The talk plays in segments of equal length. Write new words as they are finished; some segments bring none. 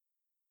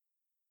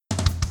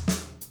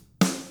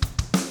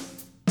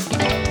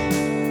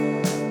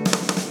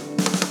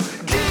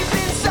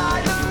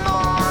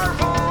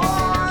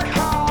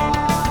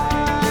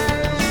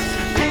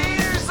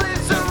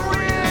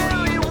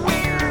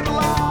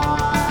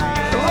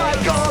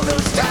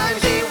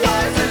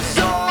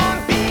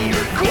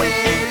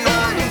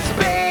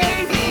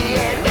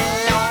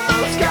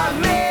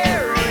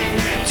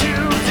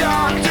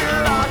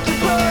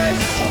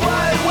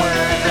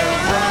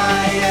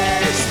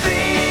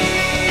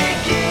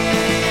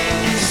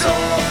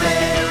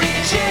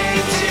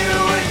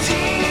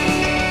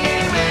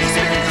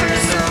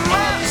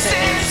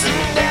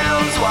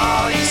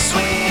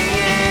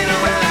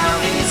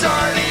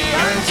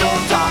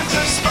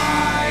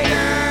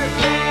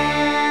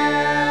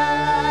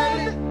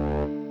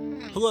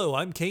Hello,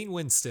 I'm Kane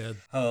Winstead.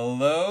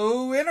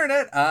 Hello,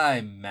 Internet.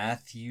 I'm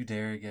Matthew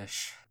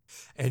Dargish.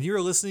 And you're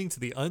listening to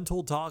the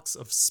Untold Talks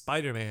of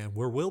Spider-Man,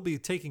 where we'll be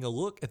taking a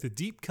look at the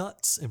deep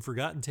cuts and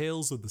forgotten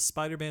tales of the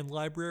Spider-Man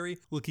library,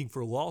 looking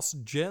for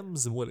lost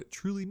gems and what it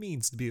truly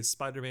means to be a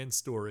Spider-Man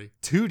story.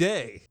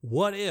 Today,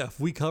 what if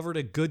we covered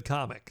a good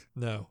comic?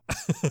 No.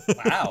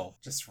 Wow,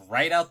 just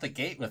right out the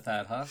gate with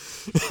that, huh?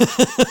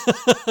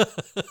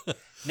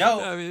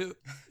 No. I mean,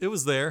 it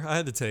was there. I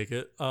had to take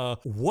it.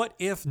 What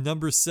if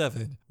number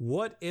 7?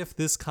 What if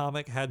this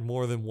comic had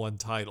more than one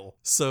title?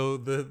 So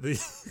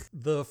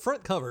the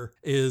front cover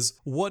is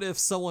what if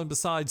someone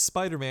besides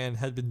Spider-Man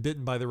had been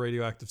bitten by the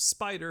radioactive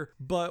spider,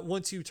 but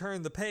once you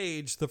turn the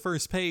page, the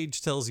first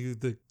page tells you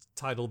the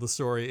title of the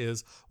story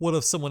is what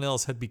if someone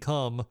else had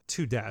become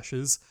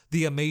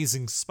the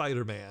Amazing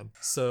Spider-Man.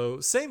 So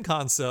same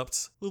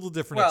concept, little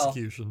different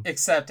execution.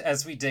 Except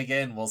as we dig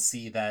in, we'll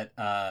see that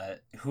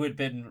who had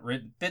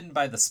been bitten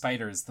by the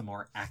spider is the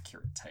more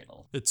accurate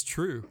title. It's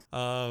true.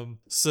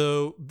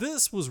 So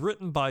this was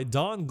written by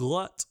Don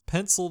Glut,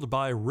 penciled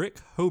by Rick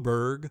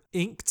Hoberg,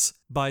 inked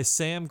by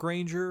Sam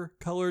Granger,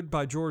 colored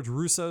by George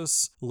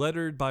Roussos,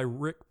 lettered by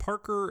Rick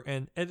Parker,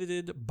 and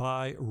edited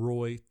by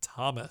Roy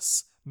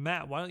Thomas.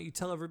 Matt, why don't you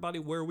tell everybody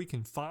where we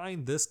can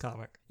find this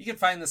comic? You can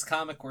find this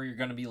comic where you're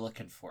going to be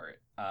looking for it.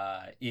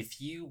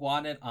 If you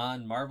want it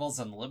on Marvel's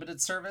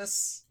Unlimited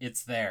service,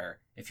 it's there.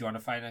 If you want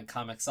to find it on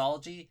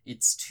Comixology,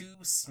 it's 2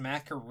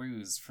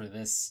 smackaroos for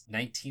this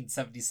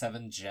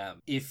 1977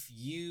 gem. If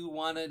you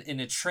want it in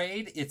a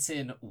trade, it's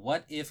in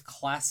What If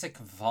Classic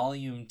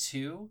Volume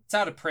 2. It's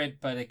out of print,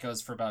 but it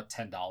goes for about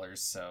 $10,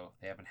 so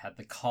they haven't had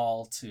the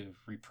call to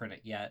reprint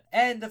it yet.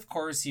 And of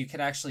course, you can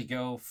actually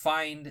go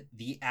find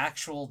the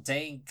actual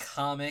dang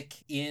comic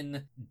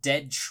in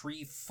dead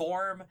tree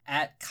form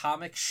at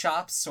comic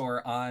shops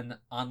or on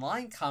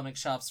online comic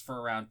shops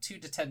for around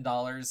 $2 to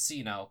 $10.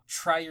 So,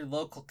 try your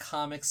local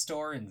comic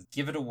store and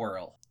give it a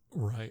whirl.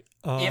 Right.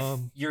 If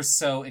you're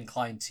so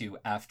inclined to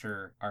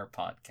after our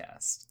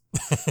podcast.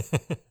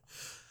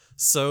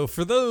 So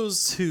for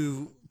those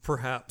who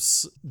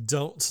perhaps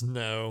don't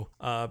know,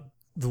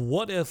 the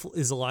What If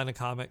is a line of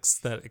comics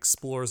that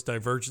explores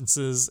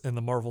divergences in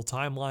the Marvel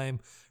timeline,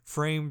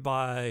 framed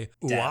by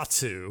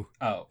Uatu.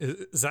 Oh.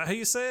 Is that how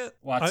you say it?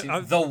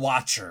 Uatu. The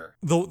Watcher.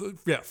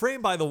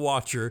 Framed by the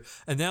Watcher,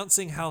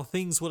 announcing how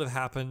things would have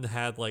happened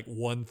had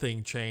one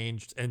thing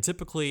changed, and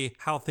typically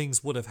how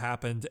things would have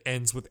happened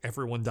ends with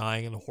everyone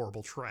dying in a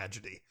horrible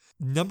tragedy.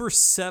 Number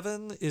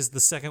 7 is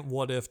the second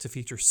What If to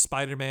feature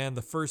Spider-Man,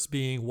 the first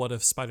being What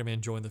If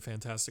Spider-Man joined the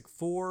Fantastic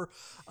Four.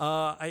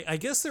 I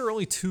guess there are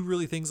only 2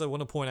 really things I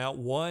want to point out.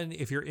 One,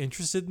 if you're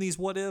interested in these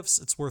What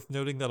Ifs, it's worth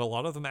noting that a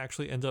lot of them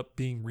actually end up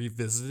being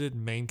revisited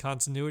in main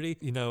continuity.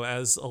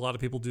 As a lot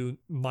of people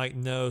might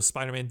know,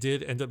 Spider-Man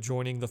did end up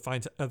joining the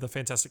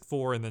Fantastic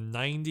Four in the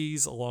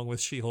 90s, along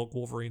with She-Hulk,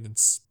 Wolverine, and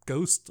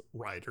Ghost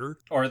Rider.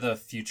 Or the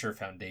Future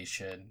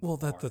Foundation. Well,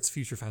 that's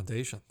Future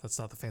Foundation. That's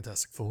not the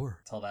Fantastic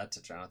Four. Tell that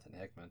to Jonathan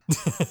Hickman.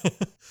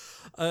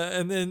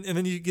 And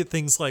then you get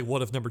things like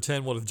what if number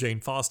 10, what if Jane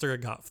Foster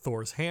got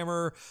Thor's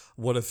hammer?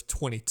 What if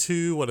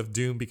 22, what if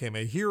Doom became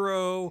a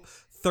hero?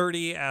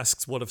 30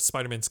 asks what if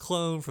Spider-Man's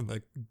clone from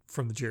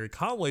the Jerry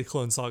Conway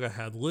clone saga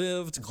had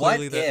lived?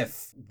 Clearly what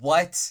if?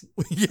 What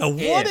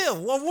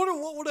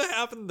would have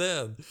happened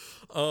then?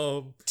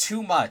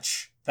 Too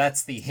much.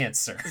 That's the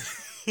answer.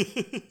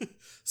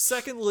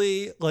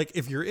 Secondly,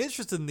 if you're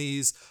interested in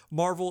these,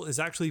 Marvel is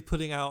actually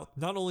putting out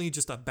not only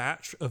just a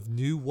batch of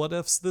new What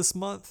Ifs this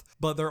month,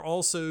 but they're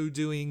also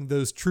doing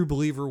those True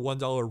Believer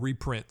 $1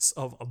 reprints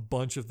of a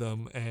bunch of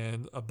them,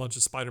 and a bunch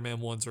of Spider-Man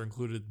ones are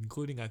included,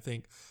 including, I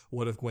think,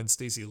 What If Gwen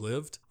Stacy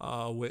Lived,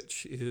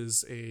 which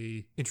is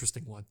a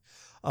interesting one.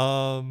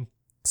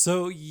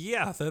 So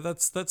yeah,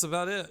 that's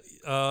about it.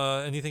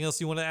 Anything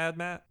else you want to add,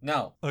 Matt?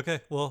 No.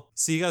 Okay, well,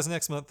 see you guys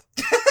next month.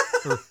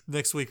 Or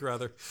next week,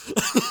 rather.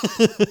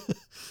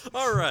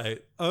 All right.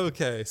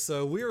 Okay,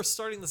 so we are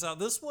starting this out.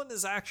 This one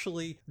is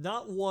actually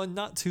not 1,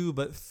 not 2,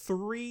 but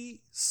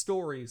 3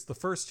 stories. The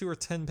first 2 are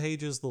 10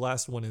 pages. The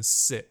last one is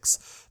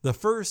 6. The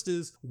first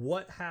is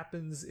what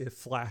happens if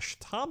Flash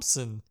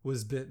Thompson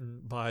was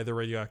bitten by the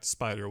radioactive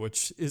spider,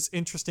 which is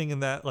interesting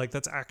in that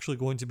that's actually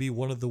going to be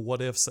one of the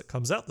what ifs that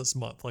comes out this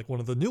month, one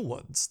of the new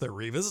ones. They're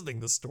revisiting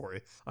this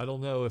story. I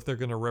don't know if they're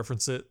going to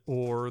reference it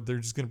or they're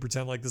just going to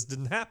pretend like this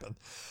didn't happen.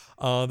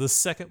 The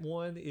second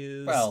one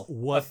is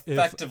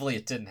effectively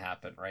it didn't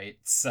happen, right?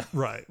 So.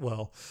 Right.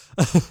 Well,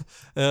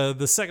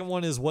 the second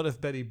one is what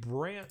if Betty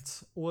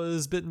Brant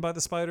was bitten by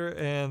the spider,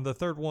 and the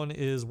third one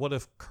is what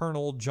if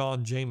Colonel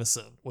John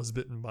Jameson was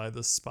bitten by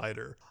the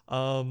spider.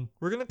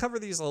 We're gonna cover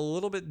these a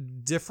little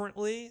bit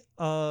differently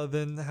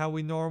than how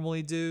we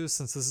normally do,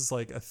 since this is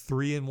a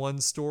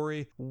 3-in-1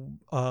 story.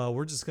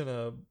 We're just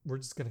gonna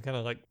kind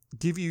of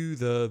give you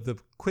the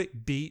quick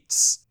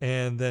beats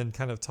and then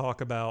kind of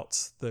talk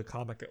about the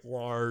comic at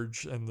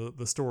large and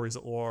the stories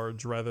at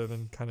large rather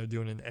than kind of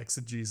doing an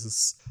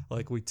exegesis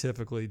like we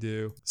typically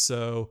do.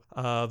 So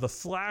the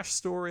Flash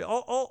story,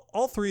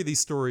 all three of these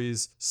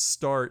stories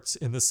start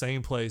in the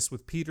same place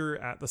with Peter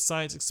at the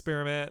science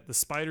experiment, the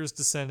spiders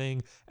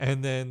descending,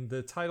 and then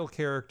the title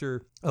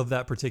character of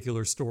that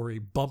particular story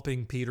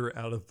bumping Peter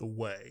out of the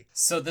way.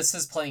 So this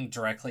is playing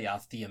directly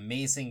off the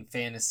Amazing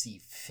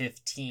Fantasy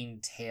 15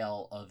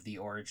 tale of the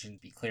origin, to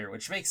be clear,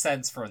 which makes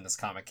sense for when this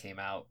comic came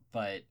out,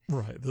 but...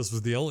 Right, this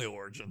was the only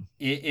origin.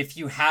 If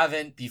you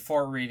haven't,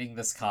 before reading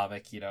this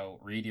comic,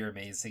 read your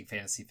Amazing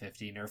Fantasy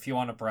 15, or if you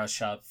want to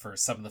brush up for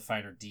some of the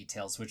finer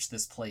details, which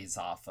this plays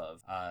off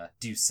of,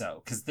 do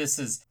so, because this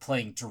is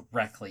playing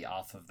directly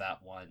off of that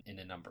one in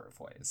a number of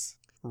ways.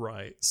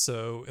 Right.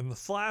 So in the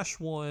Flash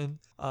one,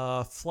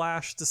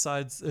 Flash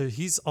decides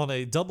he's on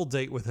a double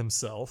date with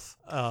himself.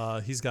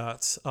 He's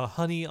got a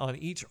honey on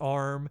each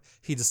arm.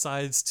 He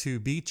decides to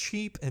be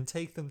cheap and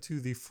take them to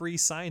the free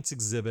science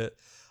exhibit.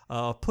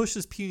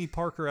 Pushes Puny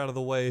Parker out of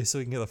the way so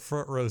he can get a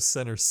front row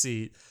center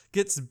seat.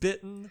 Gets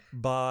bitten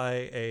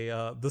by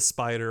the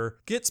spider.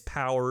 Gets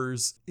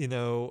powers.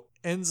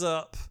 Ends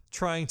up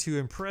trying to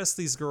impress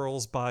these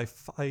girls by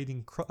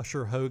fighting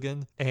Crusher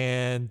Hogan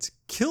and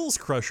kills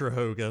Crusher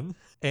Hogan,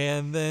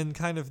 and then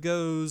kind of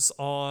goes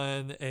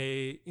on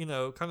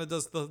kind of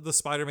does the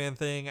Spider-Man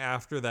thing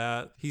after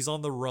that. He's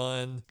on the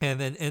run and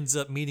then ends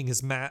up meeting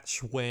his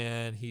match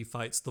when he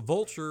fights the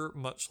Vulture,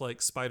 much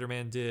like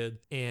Spider-Man did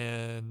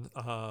and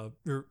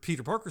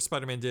Peter Parker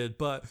Spider-Man did,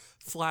 but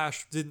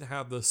Flash didn't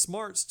have the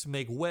smarts to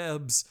make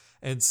webs,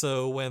 and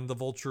so when the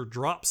Vulture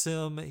drops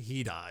him,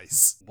 he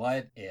dies.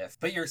 What if?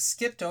 But you're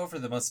skipped over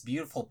the most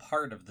beautiful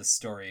part of the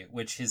story,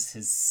 which is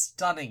his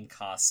stunning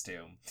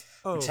costume.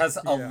 Which has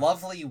a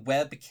lovely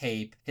web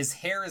cape. His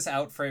hair is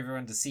out for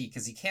everyone to see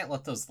because you can't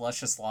let those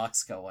luscious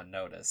locks go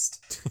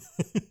unnoticed.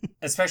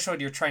 Especially when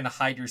you're trying to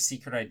hide your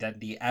secret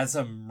identity as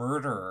a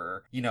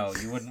murderer.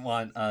 You wouldn't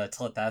want to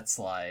let that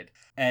slide.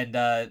 And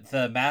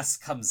the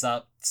mask comes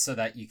up so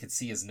that you can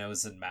see his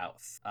nose and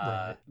mouth.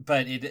 Right.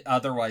 But it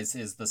otherwise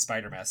is the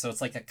spider mask. So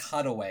it's like a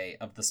cutaway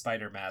of the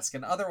spider mask.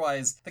 And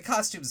otherwise, the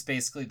costume's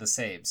basically the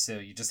same. So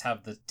you just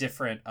have the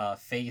different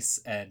face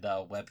and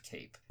web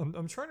cape.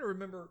 I'm trying to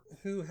remember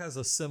who has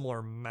a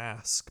similar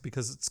mask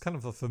because it's kind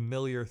of a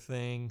familiar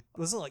thing.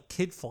 Wasn't like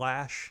Kid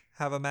Flash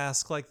have a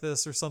mask like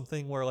this or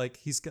something where like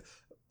he's got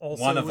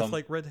also one of with them.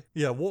 like red,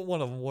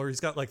 one of them where he's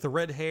got like the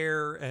red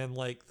hair and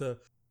like the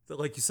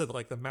like you said,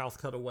 like the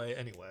mouth cut away.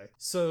 Anyway,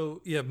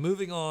 so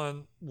moving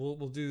on,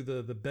 we'll do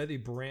the Betty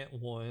Brant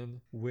one,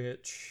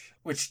 which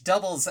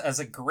doubles as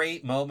a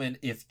great moment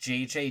if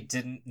JJ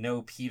didn't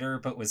know Peter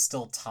but was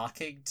still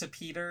talking to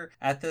Peter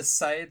at this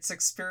science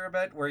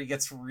experiment where he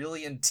gets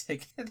really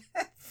indignant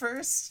at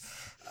first.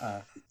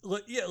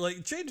 Like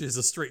JJ is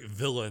a straight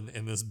villain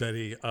in this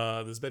Betty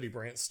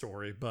Brant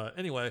story, but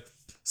anyway.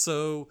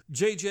 So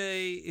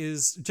JJJ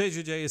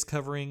is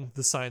covering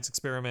the science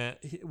experiment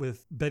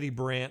with Betty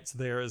Brant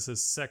there as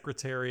his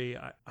secretary.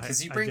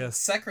 Because you bring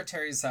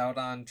secretaries out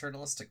on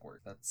journalistic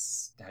work.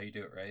 That's how you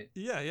do it, right?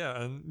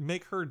 Yeah, and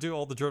make her do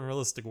all the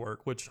journalistic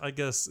work, which I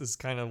guess is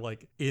kind of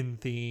like in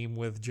theme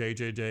with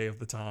JJJ of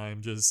the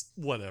time, just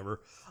whatever.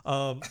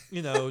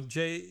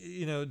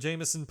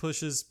 Jameson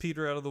pushes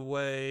Peter out of the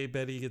way.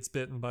 Betty gets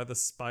bitten by the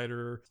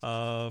spider.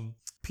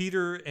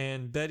 Peter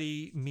and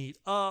Betty meet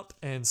up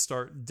and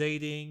start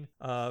dating.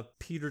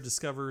 Peter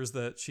discovers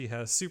that she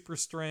has super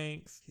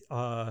strength.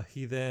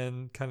 He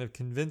then kind of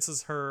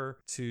convinces her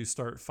to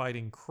start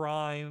fighting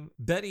crime.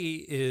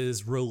 Betty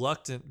is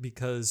reluctant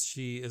because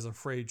she is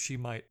afraid she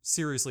might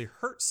seriously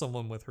hurt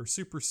someone with her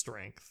super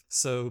strength.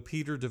 So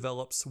Peter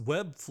develops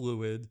web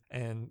fluid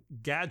and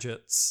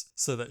gadgets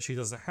so that she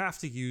doesn't have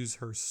to use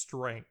her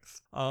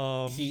strength.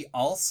 He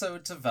also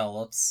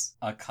develops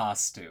a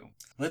costume.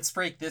 Let's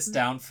break this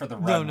down for the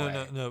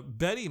runway. No.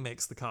 Betty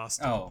makes the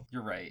costume. Oh,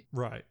 you're right.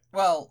 Right.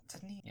 Well,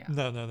 didn't he?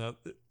 Yeah.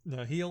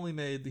 No. He only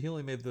made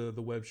the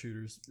web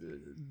shooters.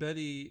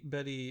 Betty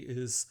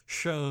is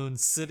shown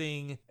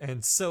sitting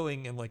and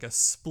sewing in like a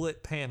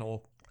split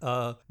panel.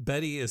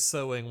 Betty is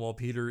sewing while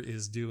Peter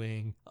is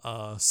doing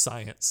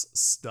science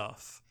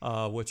stuff,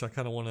 which I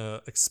kind of want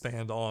to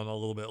expand on a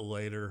little bit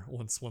later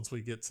once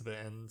we get to the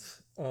end.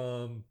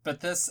 But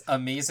this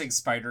amazing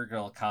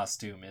Spider-Girl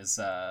costume is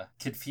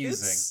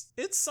confusing.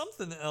 It's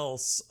something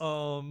else.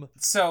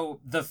 So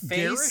the face,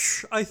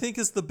 garish, I think,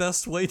 is the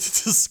best way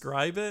to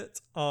describe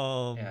it.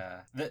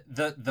 Yeah.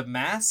 The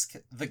mask,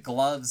 the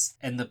gloves,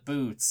 and the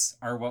boots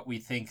are what we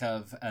think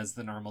of as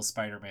the normal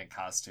Spider-Man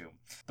costume.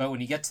 But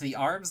when you get to the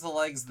arms, the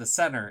legs, the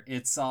center,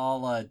 it's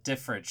all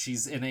different.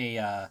 She's in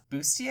a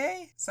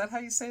bustier? Is that how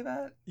you say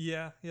that?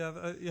 Yeah.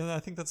 I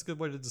think that's a good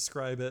way to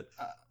describe it.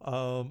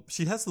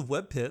 She has the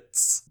web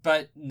pits. gloves.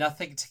 But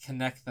nothing to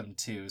connect them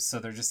to, so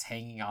they're just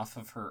hanging off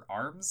of her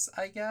arms,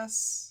 I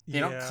guess. They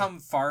don't Yeah. come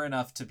far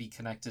enough to be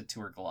connected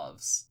to her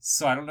gloves.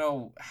 So I don't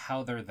know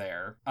how they're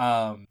there.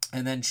 And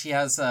then she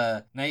has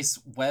a nice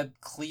web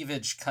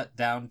cleavage cut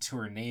down to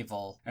her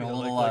navel. And Yeah, a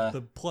little, like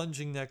the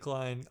plunging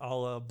neckline a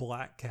la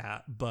Black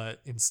Cat,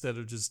 but instead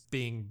of just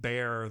being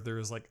bare,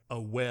 there's like a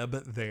web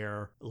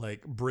there,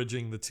 like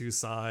bridging the two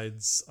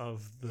sides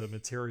of the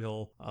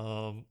material.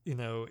 And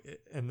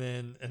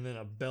then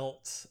a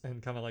belt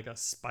and kind of like a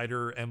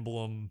spider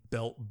emblem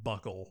belt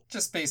buckle.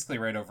 just basically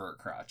right over her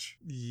crotch.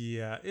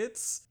 Yeah,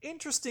 it's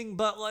interesting,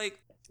 but like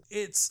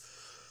it's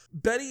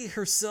Betty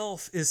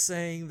herself is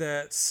saying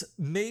that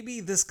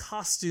maybe this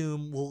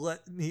costume will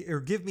let me or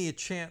give me a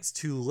chance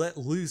to let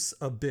loose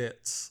a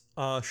bit.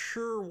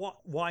 Sure,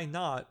 why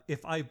not?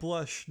 If I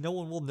blush, no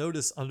one will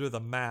notice under the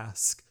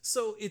mask.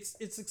 So it's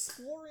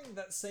exploring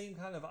that same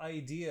kind of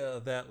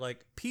idea that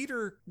like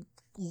Peter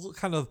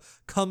kind of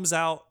comes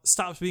out,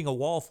 stops being a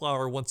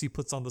wallflower once he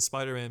puts on the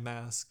Spider-Man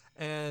mask.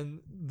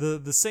 And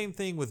the same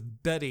thing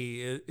with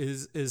Betty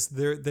is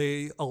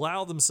they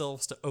allow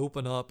themselves to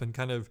open up and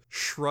kind of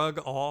shrug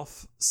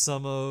off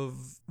some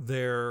of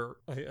their,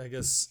 I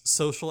guess,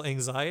 social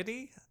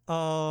anxiety.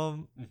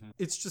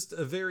 It's just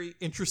a very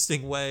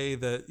interesting way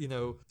that,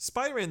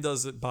 Spider-Man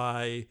does it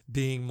by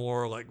being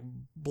more like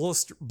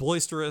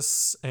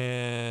boisterous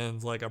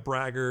and like a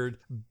braggart.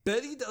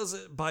 Betty does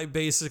it by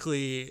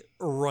basically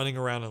running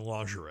around in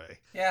lingerie.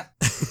 Yeah.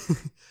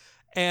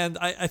 And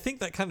I think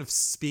that kind of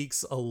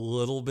speaks a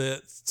little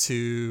bit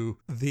to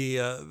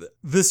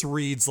this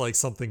reads like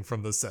something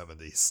from the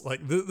 70s.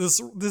 Like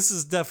this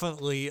is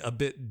definitely a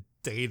bit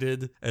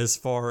dated as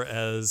far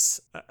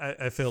as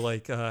I feel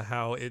like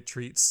how it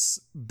treats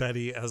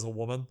Betty as a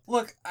woman.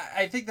 Look,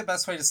 I think the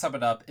best way to sum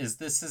it up is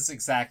this is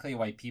exactly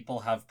why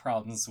people have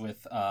problems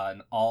with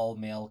an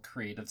all-male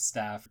creative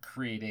staff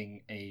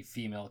creating a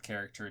female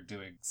character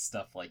doing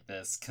stuff like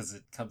this, because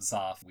it comes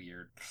off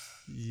weird.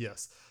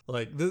 Yes.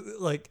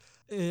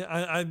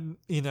 I'm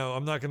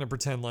not going to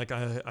pretend like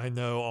I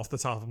know off the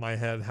top of my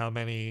head how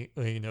many,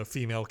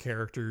 female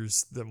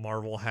characters that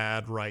Marvel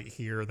had right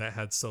here that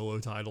had solo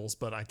titles,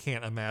 but I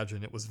can't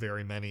imagine it was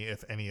very many,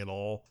 if any at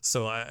all.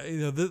 So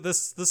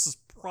this is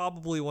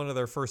probably one of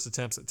their first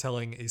attempts at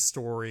telling a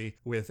story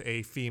with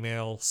a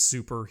female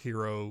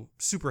superheroine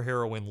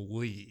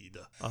lead,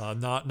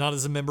 not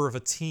as a member of a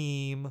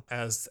team,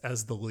 as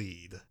the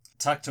lead.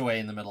 Tucked away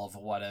in the middle of a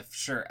what if.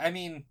 Sure. I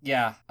mean,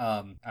 yeah.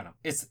 I don't know.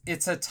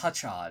 It's a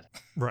touch odd.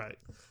 Right.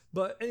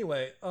 But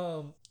anyway,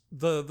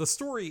 the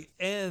story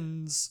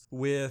ends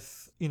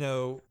with,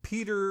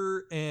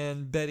 Peter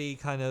and Betty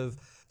kind of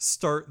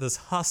start this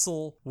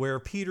hustle where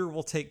Peter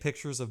will take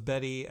pictures of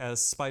Betty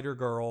as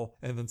Spider-Girl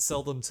and then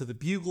sell them to the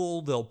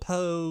Bugle. They'll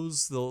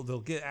pose, they'll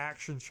get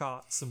action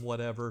shots and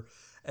whatever.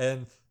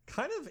 And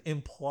kind of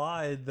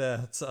implied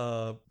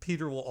that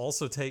Peter will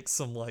also take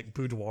some like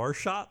boudoir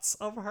shots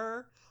of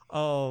her.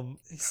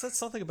 He said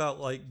something about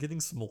like getting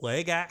some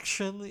leg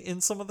action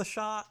in some of the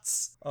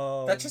shots.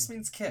 That just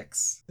means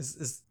kicks.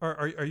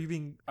 Are you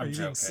being? I'm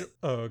joking.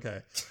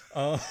 Okay.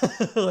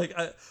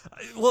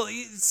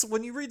 It's,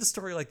 when you read the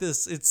story like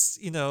this, it's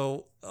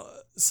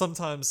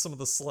sometimes some of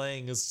the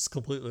slang is just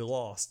completely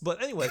lost.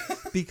 But anyway,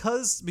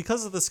 because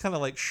of this kind of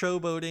like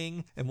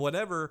showboating and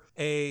whatever,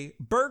 a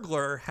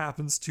burglar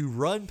happens to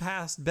run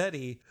past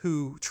Betty,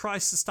 who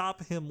tries to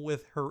stop him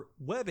with her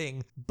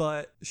webbing,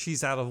 but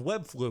she's out of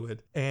web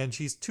fluid and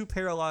she's too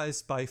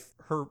paralyzed by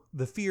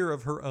the fear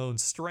of her own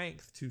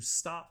strength to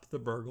stop the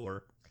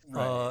burglar.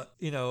 Right.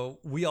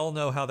 We all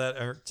know how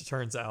that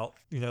turns out.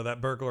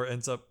 That burglar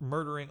ends up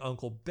murdering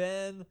Uncle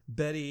Ben.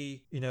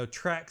 Betty,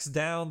 tracks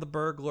down the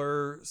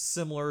burglar,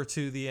 similar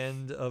to the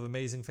end of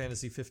Amazing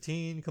Fantasy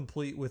 15,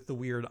 complete with the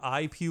weird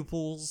eye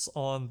pupils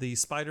on the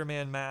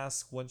Spider-Man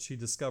mask once she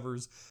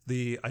discovers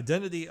the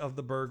identity of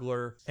the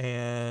burglar.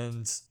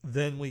 And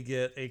then we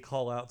get a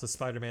call out to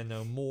Spider-Man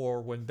No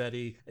More when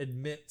Betty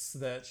admits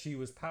that she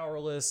was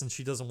powerless and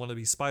she doesn't want to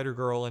be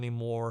Spider-Girl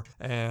anymore.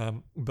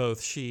 And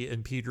both she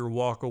and Peter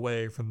walk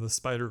away from the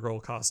Spider-Girl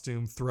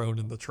costume thrown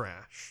in the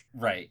trash.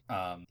 Right.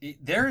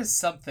 There is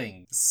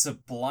something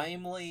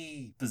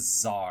sublimely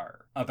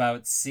bizarre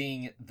about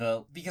seeing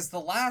because the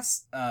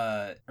last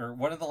or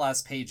one of the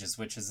last pages,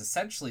 which is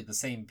essentially the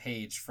same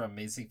page from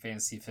Amazing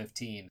Fantasy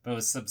 15, but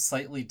with some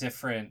slightly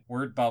different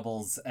word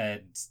bubbles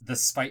and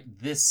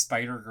this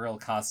Spider-Girl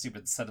costume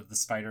instead of the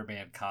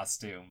Spider-Man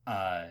costume.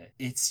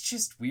 It's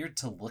just weird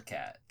to look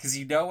at because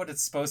you know what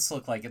it's supposed to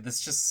look like, and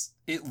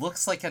it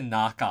looks like a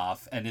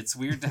knockoff, and it's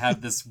weird to have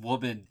this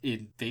woman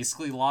in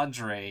basically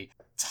lingerie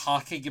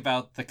talking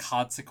about the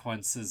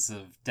consequences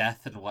of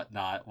death and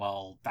whatnot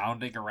while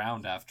bounding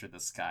around after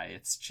this guy.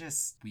 It's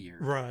just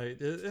weird. Right.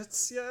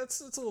 It's a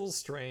little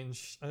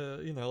strange.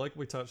 Like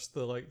we touched,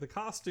 the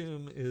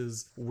costume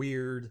is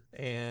weird,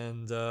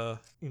 and the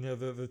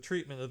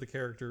treatment of the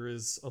character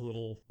is a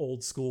little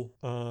old school,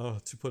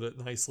 to put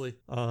it nicely.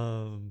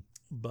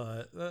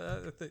 But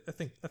I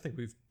think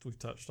we've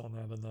touched on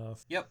that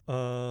enough. Yep.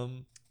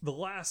 The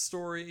last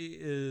story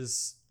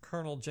is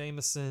Colonel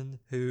Jameson,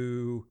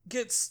 who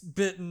gets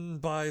bitten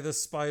by the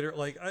spider.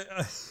 Like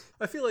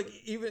I feel like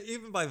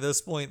even by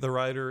this point, the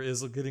writer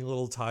is getting a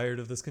little tired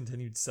of this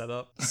continued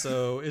setup.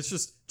 So it's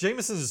just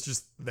Jameson is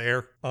just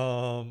there,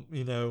 and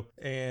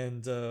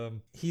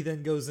he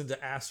then goes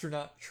into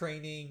astronaut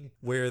training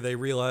where they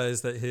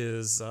realize that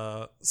his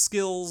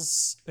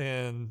skills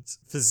and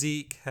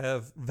physique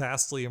have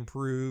vastly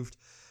improved.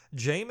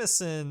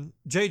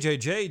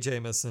 JJJ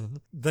Jameson,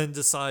 then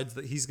decides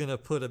that he's going to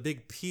put a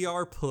big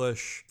PR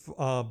push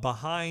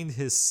behind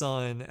his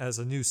son as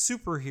a new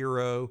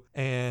superhero,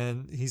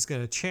 and he's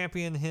going to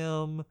champion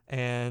him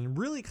and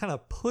really kind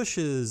of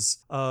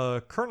pushes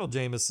Colonel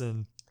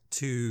Jameson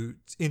into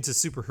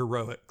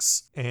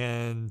superheroics.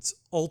 And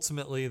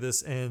ultimately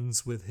this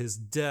ends with his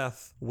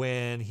death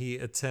when he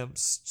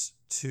attempts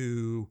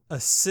to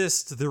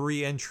assist the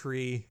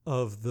re-entry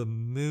of the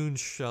moon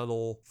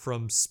shuttle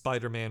from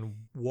Spider-Man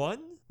 1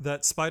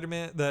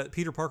 that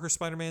Peter Parker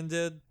Spider-Man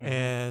did,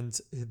 and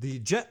the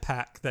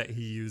jetpack that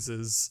he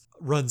uses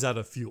runs out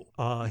of fuel.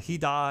 He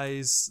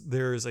dies.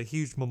 There's a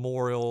huge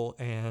memorial,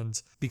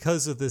 and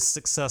because of this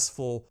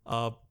successful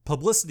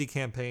publicity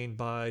campaign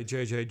by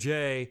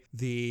JJJ,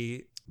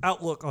 the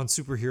outlook on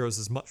superheroes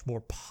is much more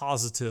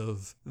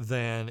positive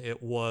than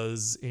it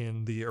was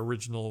in the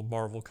original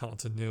Marvel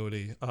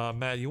continuity.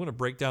 Matt, you want to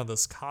break down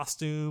this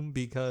costume,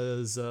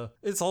 because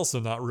it's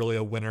also not really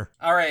a winner.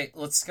 All right,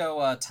 let's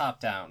go top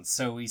down.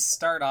 So we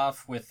start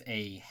off with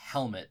a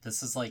helmet.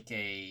 This is like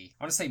I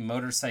want to say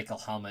motorcycle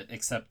helmet,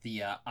 except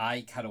the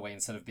eye cutaway,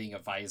 instead of being a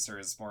visor,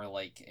 is more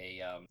like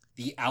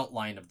the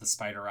outline of the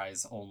spider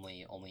eyes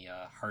only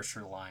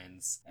harsher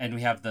lines. And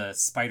we have the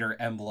spider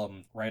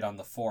emblem right on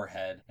the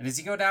forehead. And as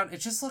you go down,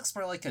 it just looks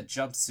more like a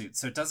jumpsuit,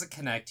 so it doesn't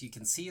connect. You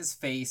can see his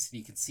face and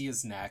you can see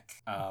his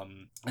neck,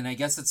 and I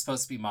guess it's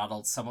supposed to be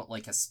modeled somewhat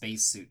like a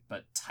spacesuit,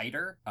 but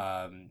tighter.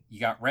 You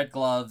got red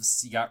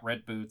gloves, you got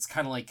red boots,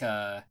 kind of like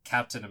a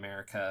Captain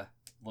America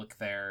look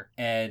there,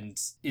 and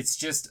it's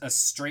just a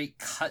straight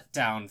cut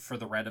down for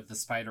the red of the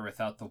spider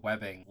without the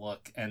webbing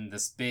look, and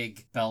this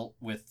big belt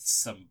with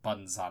some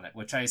buttons on it,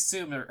 which I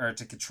assume are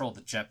to control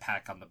the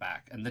jetpack on the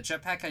back. And the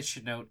jetpack, I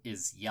should note,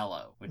 is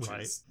yellow, which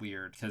is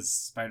weird because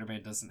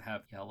Spider-Man doesn't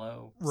have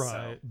yellow.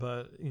 Right, so,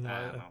 but I don't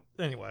know.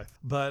 Anyway,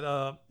 but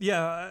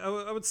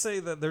I would say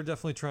that they're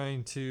definitely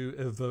trying to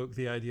evoke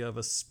the idea of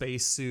a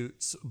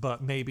spacesuit,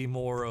 but maybe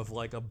more of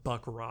like a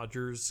Buck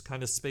Rogers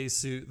kind of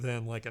spacesuit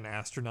than like an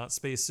astronaut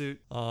spacesuit.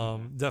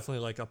 Definitely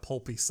like a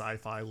pulpy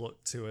sci-fi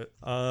look to it.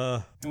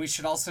 And we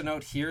should also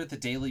note here, the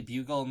Daily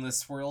Bugle in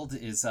this world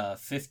is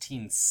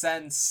 15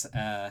 cents.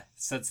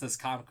 Since this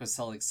comic was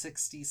selling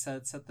 60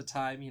 cents at the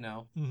time,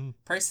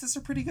 prices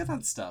are pretty good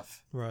on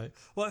stuff. Right.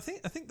 Well, I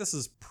think this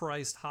is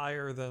priced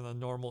higher than a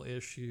normal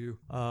issue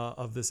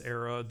of this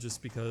era,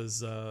 just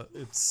because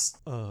it's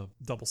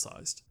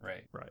double-sized.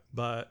 Right.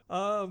 But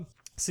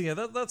so yeah,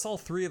 that's all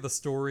three of the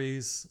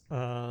stories.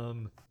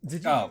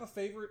 Did you have a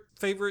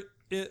favorite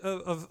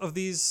of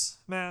these,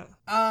 Matt?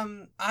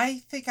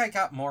 I think I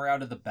got more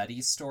out of the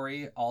Betty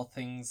story, all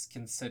things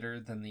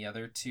considered, than the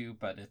other two,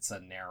 but it's a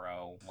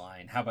narrow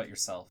line. How about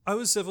yourself? I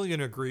was definitely going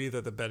to agree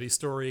that the Betty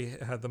story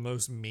had the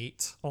most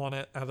meat on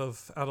it out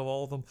of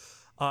all of them.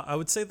 I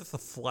would say that the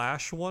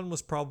Flash one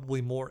was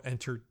probably more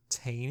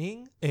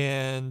entertaining,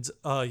 and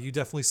you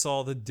definitely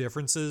saw the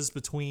differences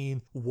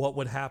between what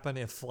would happen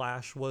if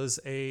Flash was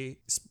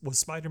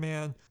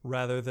Spider-Man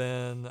rather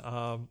than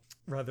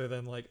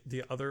like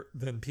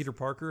than Peter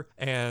Parker,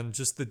 and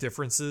just the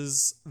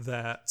differences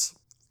that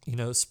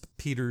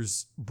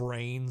Peter's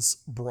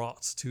brains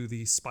brought to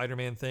the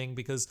Spider-Man thing,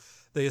 because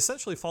they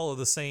essentially follow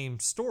the same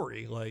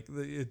story. Like,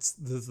 it's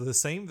the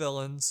same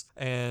villains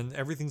and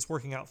everything's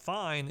working out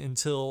fine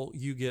until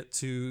you get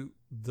to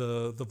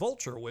the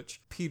Vulture,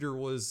 which Peter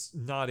was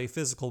not a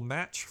physical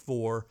match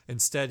for.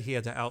 Instead, he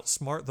had to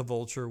outsmart the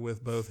Vulture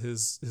with both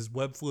his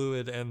web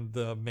fluid and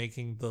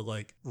making the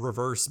like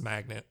reverse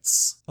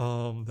magnets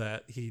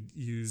that he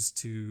used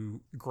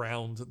to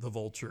ground the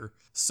Vulture.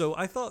 So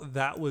I thought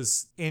that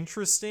was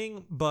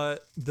interesting,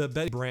 but the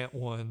Betty Brant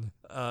one,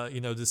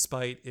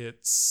 despite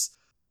its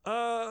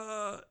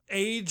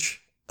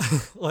age,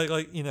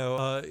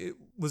 it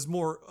was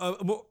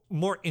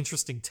more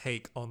interesting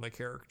take on the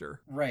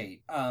character. Right.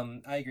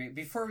 I agree.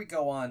 Before we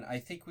go on, I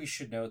think we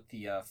should note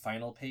the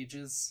final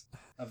pages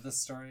of this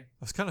story.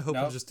 I was kind of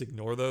hoping to just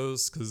ignore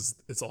those because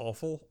it's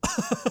awful.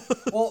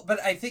 Well,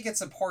 but I think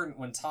it's important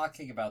when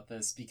talking about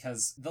this,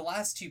 because the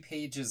last two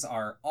pages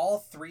are all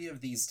three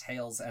of these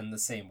tales end the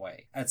same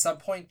way. At some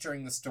point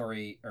during the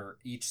story, or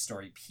each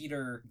story,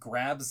 Peter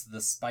grabs the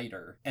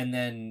spider and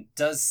then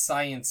does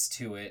science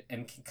to it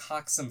and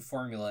concocts some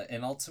formula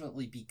and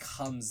ultimately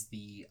becomes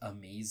the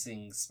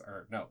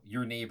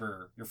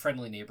your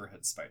friendly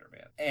neighborhood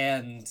Spider-Man.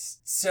 And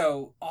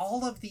so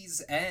all of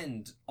these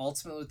end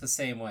ultimately the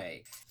same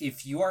way.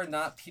 If you are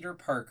not Peter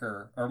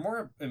Parker, or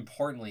more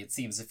importantly, it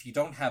seems, if you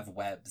don't have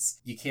webs,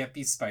 you can't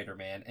be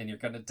Spider-Man, and you're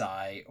gonna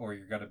die, or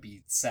you're gonna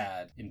be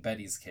sad in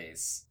Betty's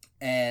case.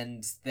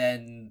 and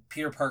then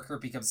Peter Parker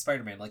becomes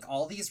Spider-Man. Like,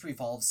 all these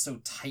revolve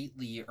so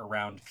tightly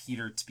around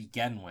Peter to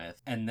begin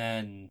with, and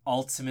then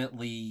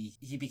ultimately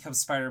he becomes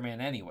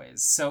Spider-Man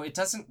anyways. So it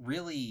doesn't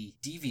really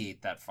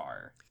deviate that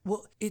far.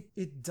 Well,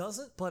 it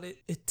doesn't, but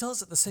it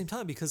does at the same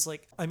time, because,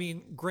 like, I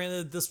mean,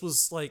 granted, this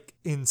was, like,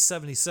 in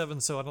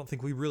 77, so I don't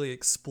think we really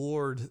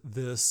explored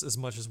this as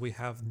much as we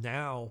have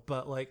now,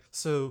 but, like,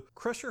 so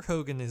Crusher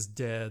Hogan is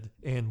dead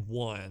in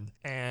one,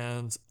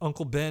 and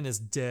Uncle Ben is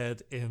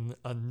dead in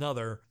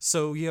another.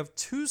 So you have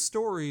two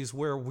stories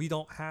where we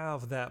don't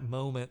have that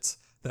moment,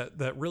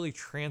 that really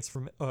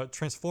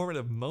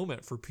transformative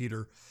moment for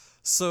Peter.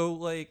 So,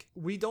 like,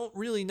 we don't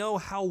really know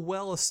how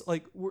well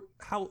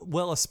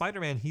a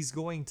Spider-Man he's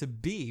going to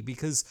be,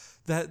 because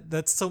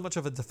that's so much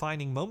of a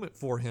defining moment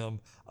for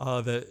him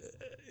that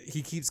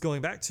he keeps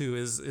going back to,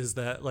 is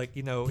that, like,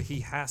 you know,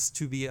 he has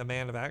to be a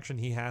man of action.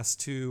 He has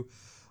to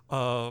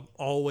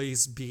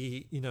always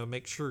be, you know,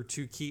 make sure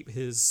to keep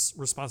his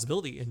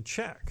responsibility in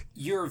check.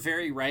 You're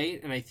very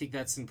right, and I think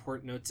that's an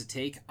important note to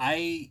take.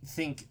 I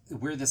think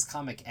where this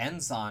comic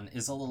ends on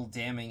is a little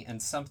damning,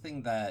 and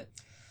something that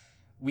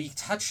we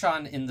touched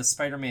on in the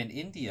Spider-Man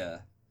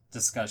India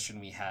discussion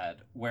we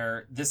had,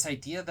 where this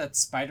idea that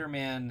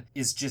Spider-Man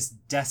is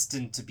just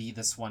destined to be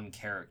this one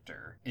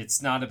character.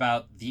 It's not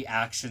about the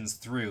actions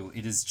through,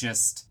 it is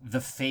just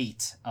the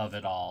fate of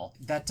it all.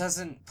 That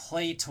doesn't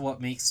play to what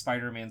makes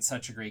Spider-Man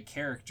such a great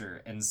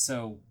character, and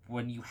so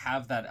when you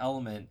have that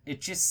element,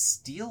 it just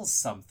steals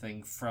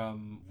something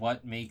from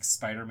what makes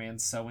Spider-Man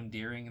so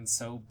endearing and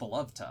so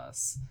beloved to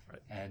us. Right.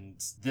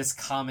 And this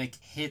comic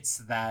hits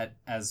that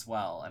as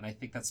well, and I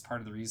think that's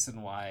part of the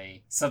reason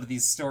why some of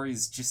these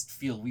stories just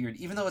feel weird,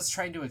 even though it's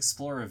trying to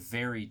explore a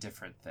very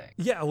different thing.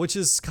 Yeah, which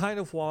is kind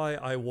of why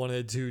I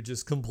wanted to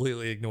just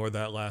completely ignore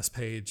that last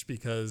page,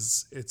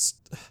 because it's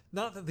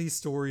not that these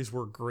stories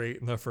were great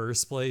in the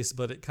first place,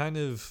 but it kind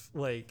of,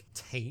 like,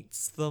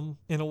 taints them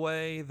in a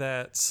way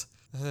that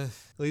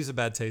leaves a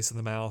bad taste in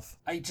the mouth.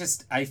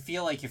 I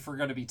feel like if we're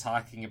going to be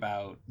talking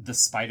about the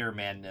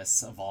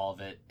Spider-Man-ness of all of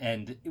it,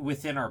 and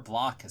within our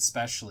block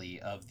especially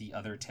of the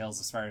other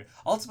Tales of Spider,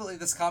 ultimately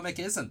this comic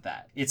isn't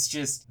that. It's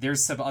just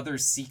there's some other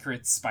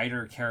secret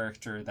spider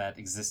character that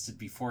existed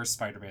before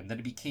Spider-Man, then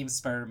it became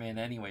Spider-Man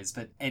anyways,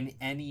 but in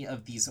any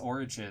of these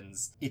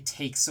origins, it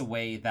takes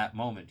away that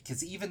moment,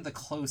 because even the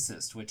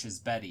closest, which is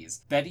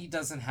Betty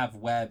doesn't have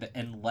web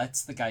and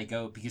lets the guy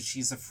go because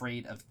she's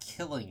afraid of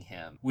killing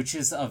him, which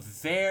is a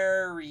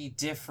very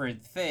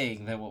different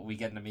thing than what we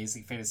get in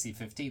Amazing Fantasy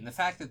 15. The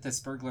fact that this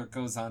burglar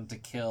goes on to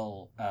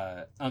kill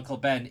Uncle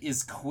Ben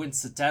is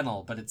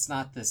coincidental, but it's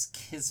not this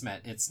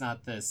kismet, it's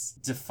not this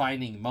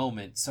defining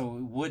moment, so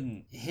it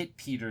wouldn't hit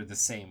Peter the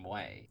same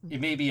way.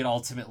 Maybe it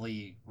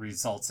ultimately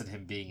results in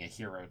him being a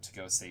hero to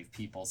go save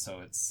people,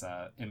 so it's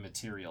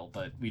immaterial,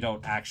 but we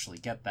don't actually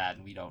get that,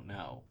 and we don't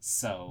know.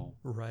 So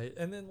right.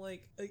 And then,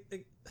 like,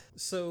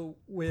 so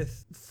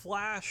with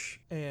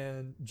Flash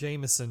and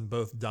Jameson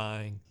both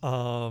dying,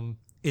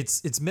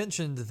 it's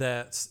mentioned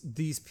that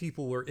these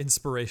people were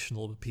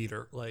inspirational to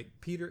Peter. Like,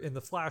 Peter in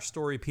the Flash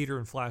story, Peter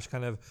and Flash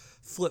kind of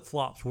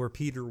flip-flopped, where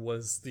Peter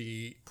was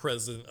the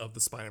president of the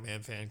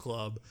Spider-Man fan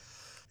club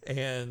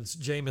and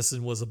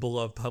Jameson was a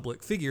beloved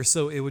public figure,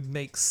 so it would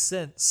make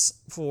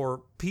sense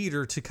for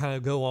Peter to kind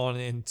of go on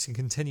and to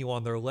continue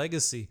on their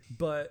legacy.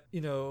 But,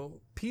 you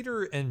know,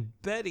 Peter and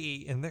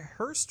Betty and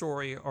her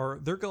story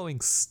they're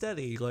going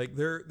steady, like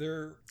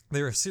they're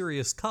a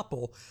serious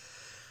couple.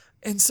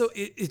 And so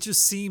it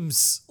just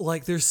seems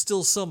like there's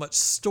still so much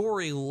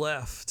story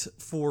left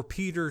for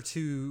Peter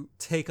to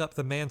take up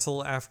the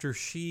mantle after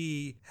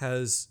she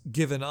has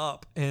given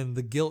up, and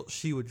the guilt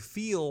she would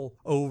feel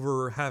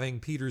over having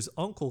Peter's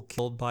uncle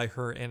killed by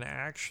her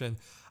inaction.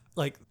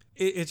 Like,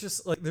 it's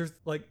just like there's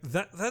like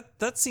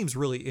that seems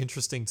really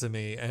interesting to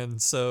me.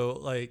 And so,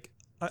 like,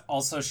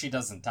 also, she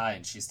doesn't die,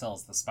 and she still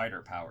has the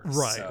spider powers.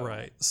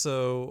 Right.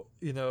 So,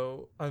 you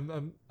know,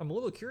 I'm a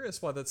little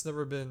curious why that's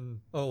never been.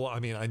 Oh, I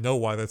mean, I know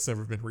why that's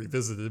never been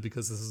revisited,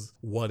 because this is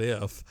What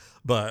If.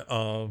 But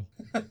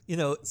you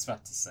know, I was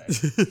about to say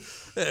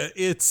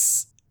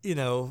it's, you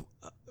know,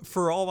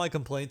 for all my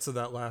complaints of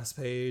that last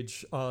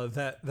page,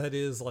 that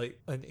is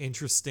like an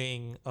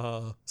interesting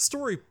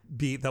story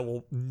beat that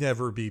will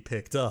never be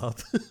picked up.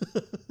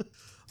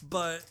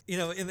 But, you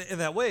know, in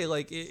that way,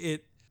 like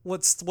it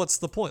what's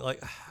the point?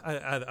 Like,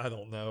 I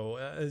don't know.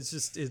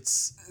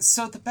 It's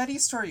so the Betty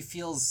story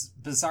feels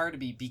bizarre to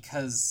me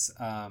because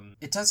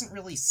it doesn't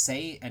really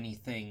say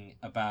anything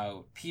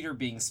about Peter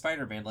being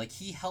Spider-Man. Like,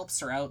 he helps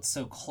her out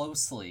so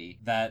closely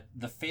that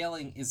the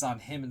failing is on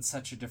him in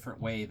such a different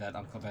way that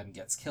Uncle Ben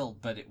gets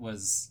killed, but it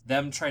was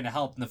them trying to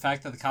help. And the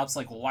fact that the cops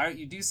like, well, why don't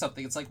you do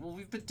something? It's like, well,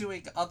 we've been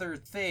doing other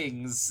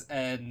things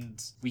and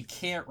we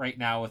can't right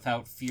now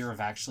without fear of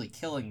actually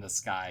killing this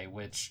guy,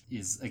 which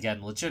is,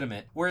 again,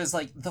 legitimate. Whereas,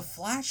 like, the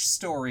Flash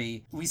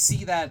story, we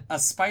see that a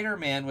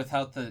Spider-Man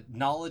without the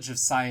knowledge of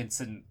science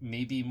and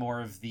maybe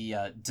more of the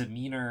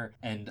demeanor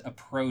and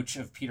approach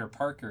of Peter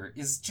Parker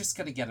is just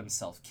going to get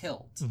himself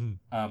killed.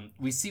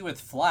 We see with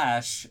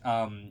Flash,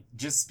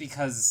 just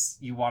because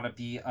you want to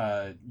be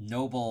a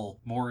noble,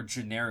 more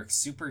generic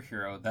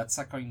superhero, that's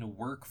not going to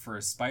work for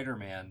a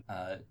Spider-Man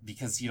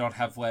because you don't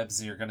have webs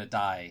and you're going to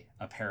die,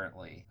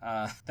 apparently.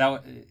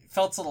 It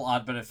felt a little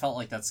odd, but it felt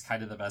like that's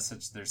kind of the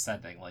message they're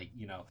sending. Like,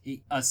 you know,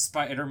 a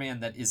Spider-Man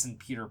that isn't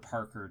Peter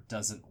Parker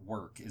doesn't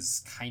work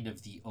is kind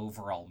of the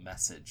overall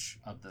message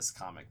of this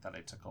comic that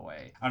I took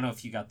away. I don't know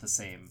if you got the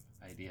same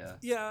idea.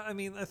 Yeah, I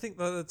mean, I think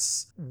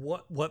that's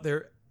what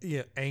they're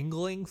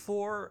angling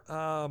for.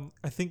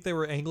 I think they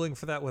were angling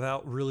for that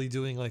without really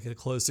doing like a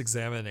close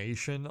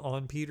examination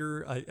on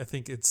Peter. I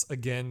think it's,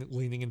 again,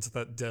 leaning into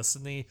that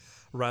destiny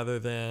rather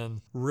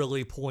than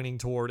really pointing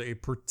toward a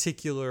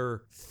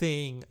particular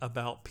thing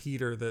about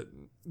Peter that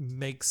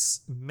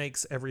makes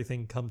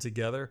everything come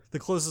together. The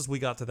closest we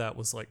got to that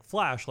was like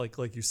Flash,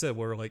 like you said,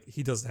 where like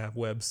he doesn't have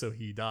webs, so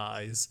he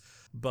dies.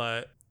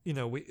 But you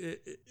know,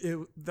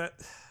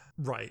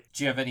 right.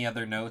 Do you have any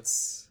other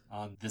notes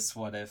on this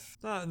What If?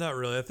 Not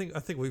really. I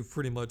think we've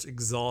pretty much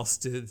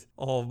exhausted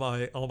all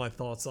my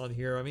thoughts on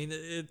here. I mean,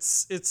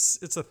 it's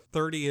a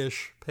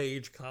 30-ish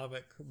page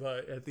comic,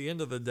 but at the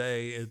end of the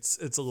day, it's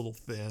a little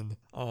thin.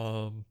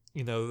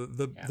 You know,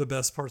 the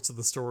best parts of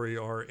the story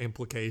are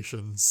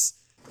implications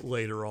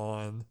later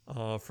on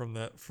from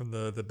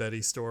the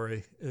Betty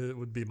story. It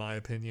would be my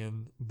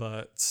opinion,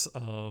 but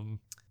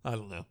I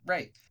don't know.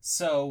 Right.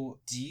 So,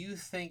 do you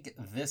think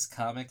this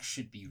comic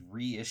should be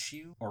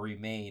reissued or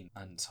remain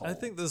untold? I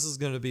think this is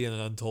going to be an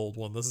untold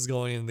one. This is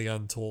going in the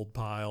untold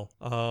pile.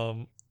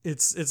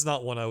 It's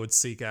not one I would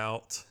seek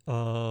out.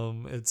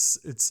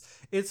 It's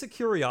a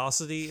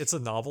curiosity. It's a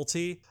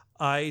novelty.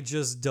 I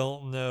just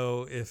don't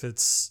know if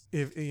it's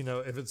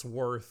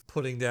worth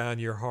putting down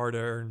your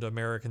hard-earned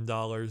American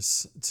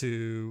dollars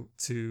to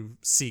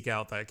seek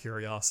out that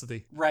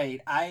curiosity.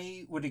 Right.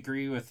 I would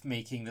agree with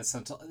making this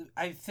untold.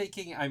 I'm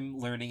thinking I'm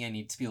learning I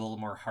need to be a little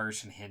more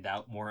harsh and hand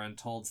out more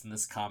untolds, and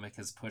this comic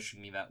is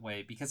pushing me that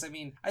way because, I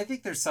mean, I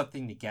think there's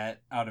something to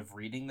get out of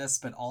reading this,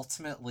 but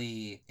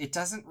ultimately it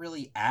doesn't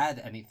really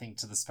add anything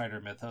to the Spider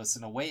mythos.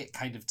 In a way, it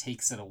kind of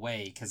takes it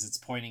away because it's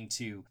pointing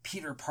to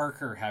Peter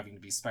Parker having to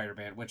be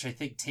Spider-Man, which I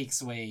think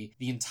takes away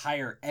the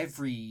entire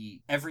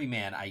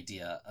everyman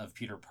idea of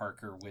Peter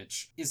Parker,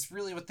 which is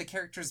really what the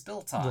character's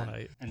built on.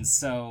 Right. And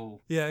so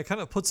yeah, it kind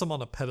of puts him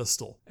on a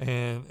pedestal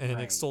and right.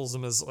 extols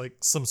him as like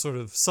some sort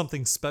of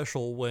something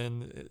special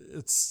when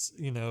it's,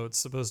 you know, it's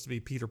supposed to be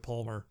Peter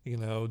Palmer, you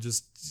know,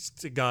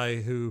 just a guy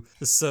who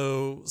is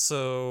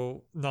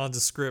so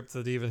nondescript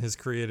that even his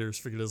creators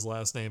forget his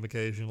last name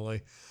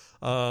occasionally.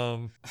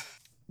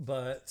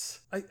 But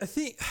I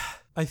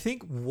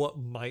think what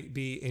might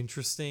be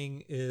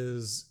interesting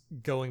is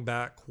going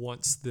back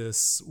once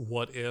this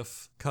What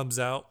If comes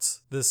out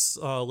this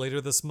later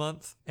this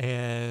month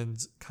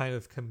and kind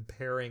of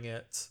comparing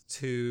it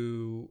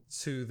to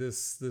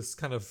this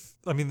kind of,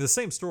 I mean, the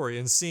same story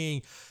and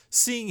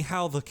seeing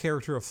how the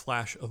character of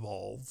Flash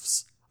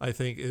evolves. I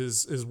think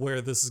is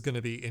where this is going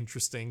to be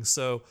interesting.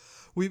 So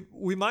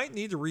we might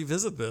need to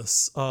revisit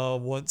this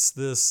once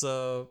this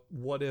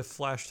What If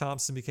Flash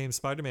Thompson Became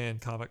Spider-Man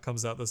comic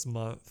comes out this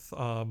month.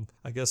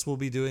 I guess we'll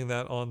be doing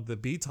that on the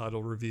B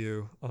title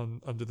review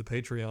under the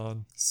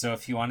Patreon. So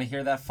if you want to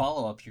hear that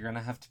follow-up, you're going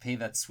to have to pay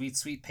that sweet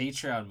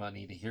Patreon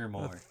money to hear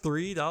more.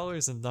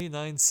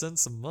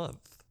 $3.99 a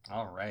month.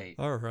 All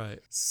right.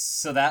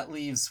 So that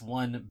leaves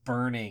one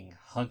burning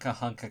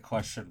hunka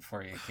question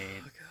for you,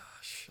 Cade.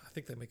 I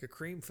think they make a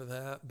cream for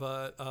that,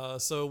 but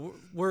so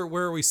where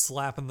are we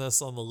slapping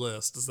this on the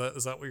list? Is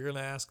that what you're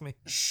gonna ask me?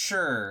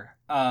 Sure.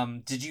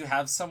 Did you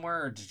have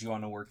somewhere, or did you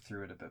want to work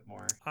through it a bit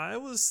more? I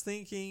was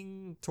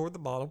thinking toward the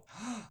bottom.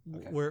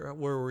 Okay. Where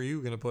were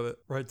you gonna put it?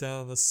 Right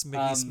down the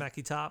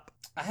smacky top?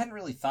 I hadn't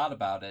really thought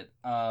about it.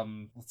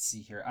 Let's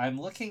see here.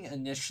 I'm looking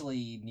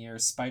initially near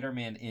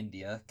Spider-Man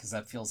India because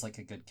that feels like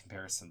a good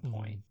comparison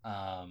point.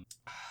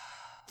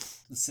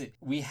 Let's see.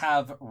 We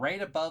have right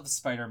above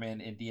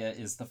Spider-Man India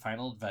is The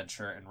Final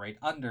Adventure, and right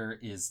under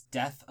is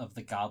Death of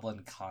the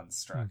Goblin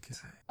Construct.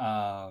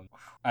 Okay.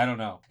 I don't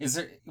know.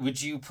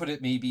 Would you put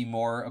it maybe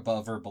more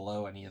above or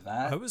below any of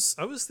that? I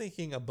was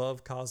thinking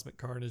above Cosmic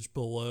Carnage,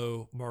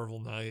 below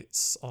Marvel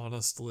Knights,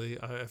 honestly.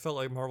 I felt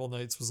like Marvel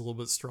Knights was a little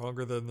bit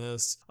stronger than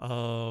this.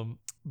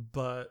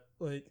 But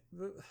like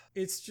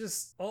it's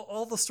just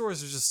all the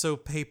stories are just so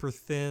paper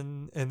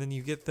thin, and then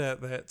you get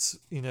that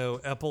you know,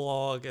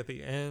 epilogue at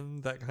the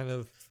end that kind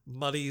of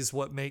muddies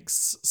what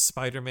makes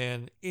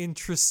Spider-Man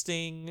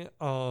interesting.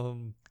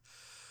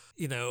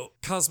 You know,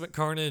 Cosmic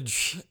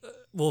Carnage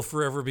will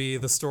forever be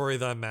the story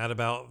that I'm mad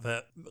about,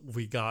 that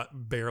we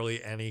got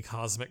barely any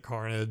Cosmic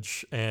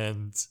Carnage,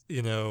 and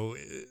you know,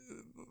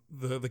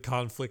 the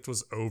conflict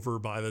was over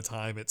by the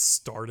time it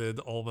started,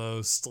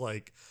 almost,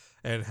 like,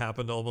 and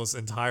happened almost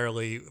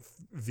entirely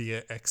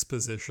via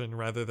exposition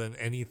rather than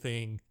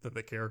anything that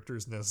the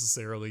characters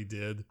necessarily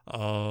did.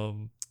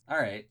 All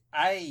right.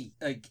 I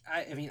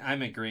mean,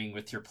 I'm agreeing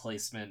with your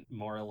placement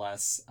more or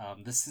less.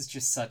 This is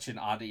just such an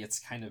oddity.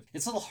 It's a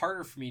little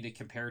harder for me to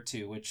compare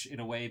to, which in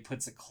a way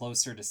puts it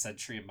closer to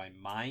Sentry in my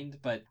mind,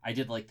 but I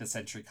did like the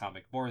Sentry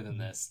comic more than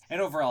this.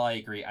 And overall, I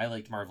agree. I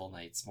liked Marvel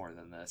Knights more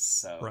than this.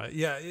 So Right.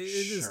 Yeah, it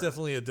is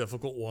definitely a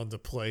difficult one to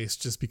place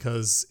just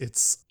because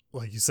it's,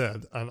 like you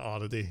said, an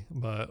oddity.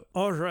 But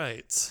all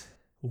right.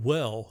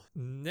 Well,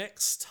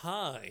 next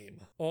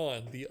time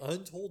on the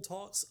Untold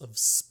Talks of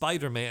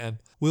Spider-Man,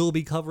 we'll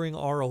be covering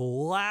our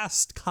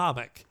last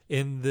comic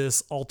in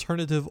this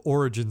alternative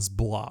origins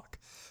block,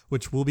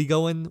 which we'll be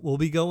going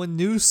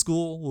new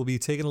school. We'll be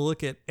taking a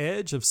look at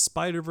Edge of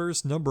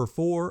Spider-Verse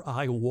 #4,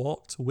 I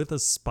Walked with a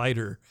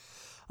Spider.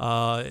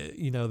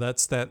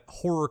 That's that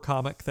horror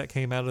comic that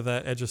came out of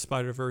that Edge of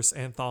Spider-Verse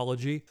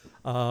anthology.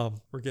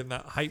 We're getting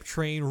that hype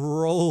train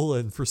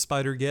rolling for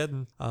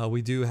Spider-Geddon.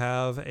 We do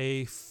have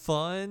a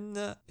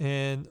fun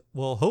and,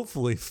 well,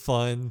 hopefully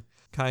fun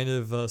kind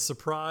of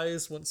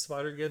surprise once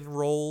Spider-Geddon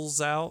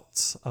rolls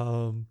out.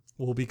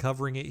 We'll be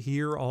covering it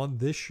here on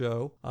this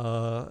show,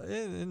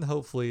 in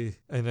hopefully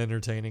an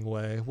entertaining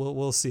way.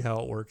 We'll see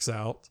how it works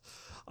out.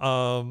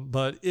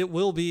 But it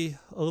will be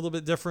a little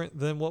bit different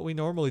than what we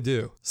normally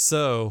do.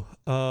 So,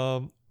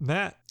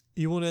 Matt,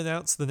 you want to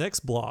announce the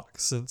next block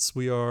since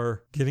we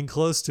are getting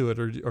close to it,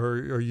 or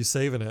are you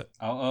saving it?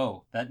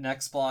 That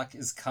next block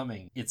is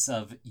coming. It's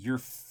of your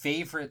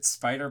favorite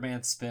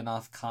Spider-Man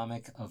spin-off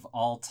comic of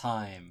all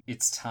time.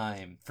 It's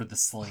time for the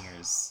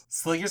Slingers.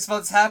 Slingers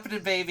Month's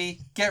happening,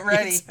 baby. Get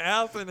ready. It's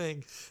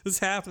happening. It's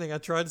happening. I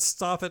tried to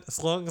stop it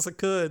as long as I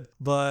could,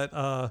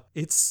 but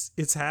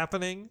it's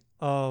happening.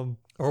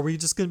 Are we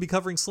just going to be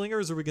covering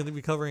Slingers, or are we going to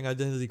be covering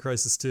Identity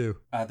Crisis 2?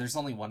 There's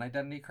only one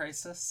Identity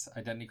Crisis.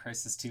 Identity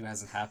Crisis 2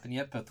 hasn't happened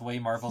yet, but the way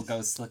Marvel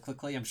goes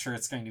cyclically, I'm sure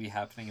it's going to be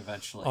happening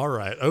eventually. All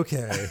right.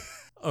 Okay.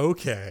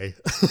 Okay.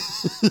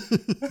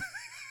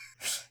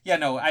 Yeah,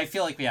 no, I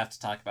feel like we have to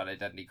talk about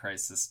Identity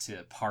Crisis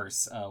to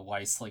parse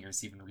why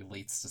Slingers even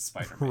relates to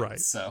Spider-Man.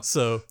 Right.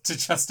 So to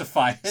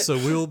justify it. So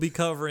we will be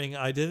covering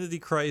Identity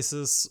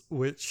Crisis,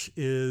 which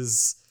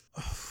is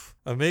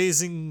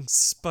Amazing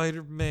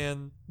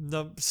Spider-Man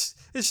numbers.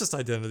 It's just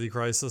Identity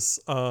Crisis.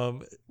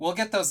 We'll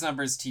get those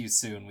numbers to you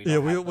soon. We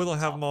don't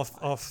have them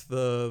off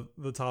the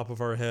top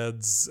of our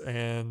heads,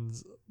 and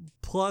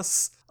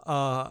plus,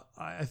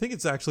 I think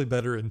it's actually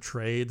better in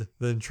trade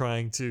than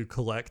trying to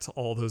collect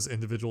all those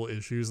individual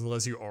issues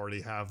unless you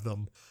already have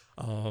them.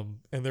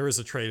 And there is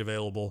a trade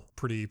available,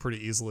 pretty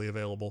easily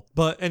available.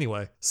 But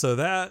anyway, so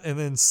that, and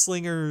then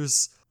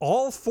Slingers,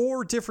 all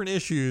 4 different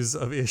issues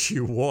of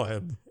issue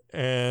 1.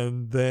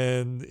 And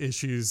then the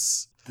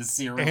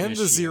zero issue and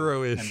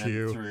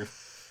then through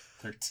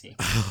 13.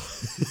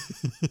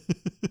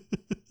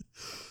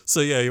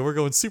 So yeah, we're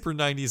going super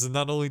 90s, and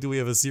not only do we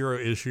have a 0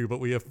 issue, but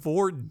we have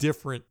 4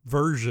 different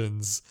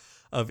versions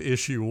of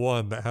issue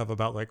 1 that have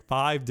about like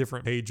 5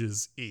 different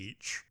pages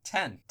each.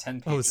 10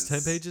 pages. Oh, it's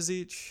 10 pages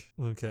each?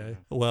 Okay.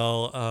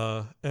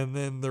 Well, and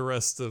then the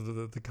rest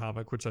of the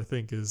comic, which I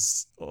think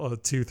is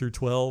 2 through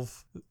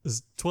 12,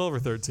 is 12 or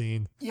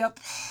 13. Yep.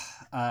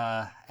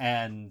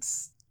 And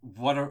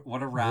what a ride!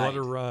 What a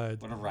ride!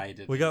 What a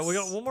ride! We got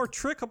one more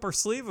trick up our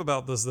sleeve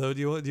about this, though.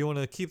 Do you want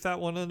to keep that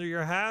one under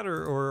your hat,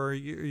 or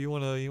you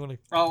want to?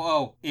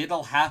 Oh!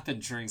 It'll happen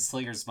during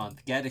Slingers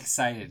Month. Get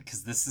excited,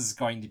 because this is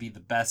going to be the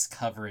best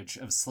coverage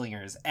of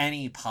Slingers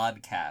any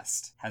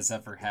podcast has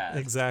ever had.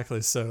 Exactly.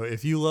 So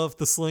if you love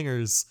the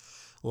Slingers,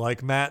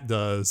 like Matt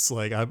does,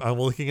 like I'm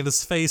looking at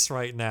his face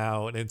right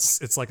now, and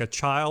it's like a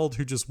child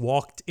who just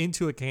walked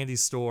into a candy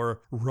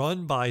store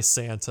run by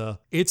Santa.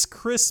 It's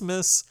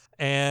Christmas,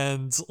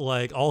 and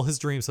like all his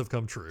dreams have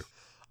come true.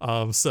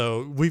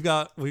 So we've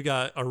got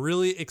a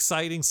really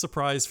exciting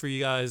surprise for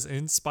you guys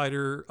in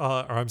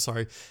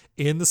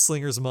in the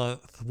Slingers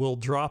Month. We'll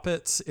drop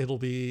it.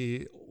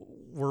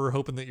 We're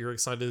hoping that you're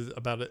excited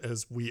about it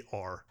as we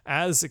are.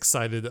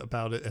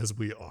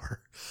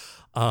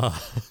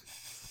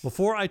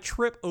 Before I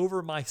trip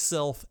over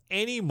myself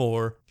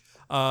anymore,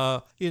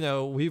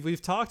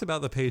 we've talked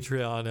about the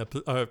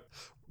Patreon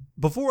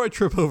before I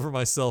trip over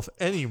myself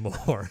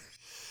anymore.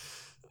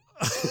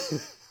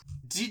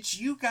 Did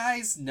you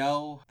guys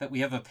know that we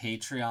have a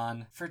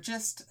Patreon for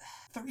just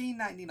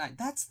 $3.99?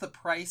 That's the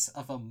price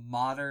of a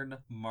modern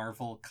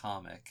Marvel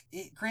comic.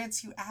 It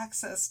grants you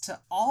access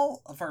to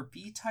all of our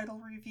B-title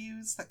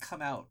reviews that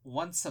come out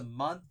once a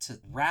month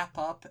to wrap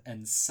up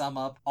and sum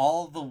up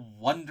all the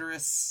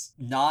wondrous,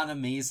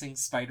 non-amazing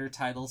Spider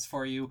titles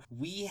for you.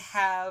 We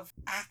have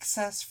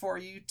access for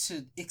you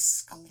to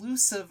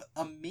exclusive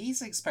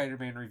Amazing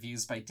Spider-Man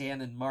reviews by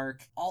Dan and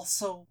Mark.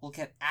 Also, we'll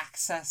get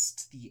access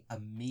to the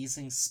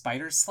Amazing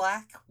Spider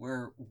Slack,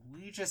 where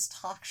we just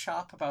talk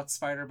shop about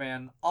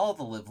Spider-Man all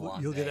the live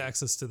long You'll day. get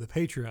access to the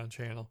Patreon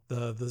channel.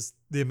 The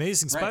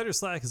Amazing Spider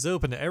Slack is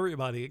open to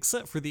everybody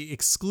except for the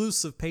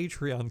exclusive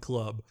Patreon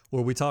club,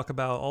 where we talk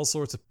about all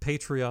sorts of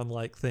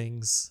Patreon-like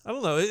things. I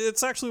don't know.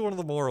 It's actually one of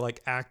the more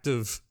like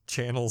active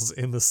channels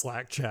in the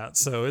Slack chat,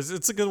 so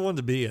it's a good one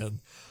to be in.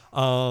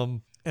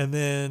 And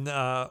then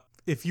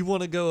if you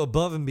want to go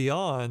above and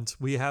beyond,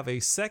 we have a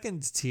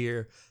second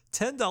tier.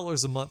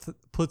 $10 a month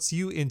puts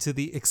you into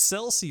the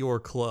Excelsior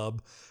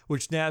Club,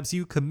 which nabs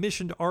you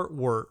commissioned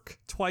artwork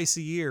twice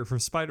a year from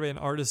Spider-Man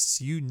artists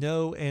you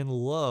know and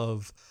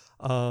love.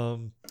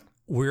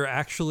 We're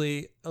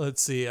actually,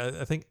 let's see,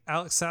 I think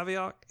Alex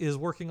Saviok is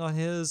working on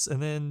his,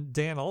 and then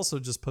Dan also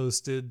just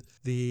posted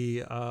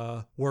the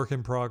work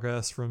in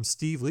progress from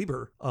Steve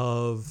Lieber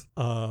of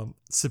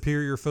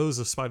Superior Foes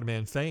of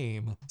Spider-Man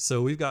fame.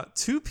 So we've got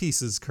 2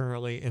 pieces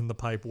currently in the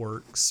pipe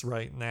works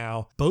right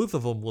now, both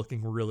of them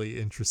looking really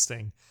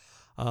interesting.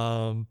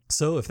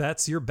 So if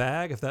that's your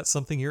bag, if that's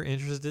something you're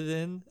interested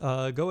in,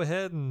 go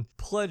ahead and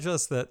pledge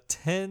us that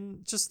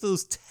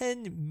those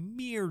 10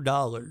 mere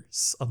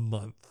dollars a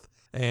month.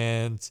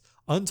 And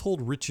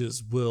untold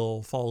riches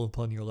will fall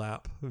upon your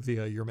lap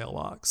via your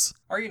mailbox.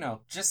 Or,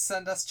 just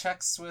send us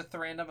checks with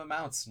random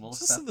amounts and we'll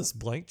just send us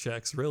blank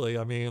checks, really.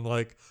 I mean,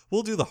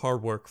 we'll do the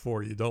hard work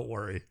for you. Don't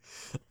worry.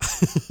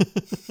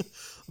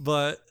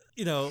 But,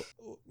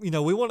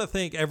 we want to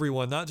thank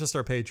everyone, not just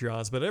our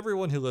Patreons, but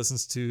everyone who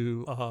listens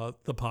to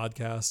the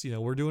podcast.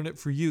 We're doing it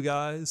for you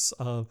guys.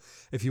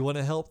 If you want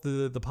to help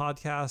the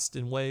podcast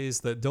in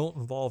ways that don't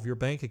involve your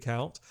bank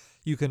account,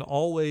 you can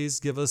always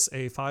give us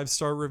a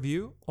 5-star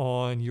review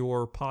on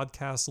your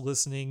podcast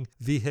listening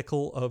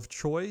vehicle of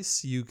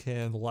choice. You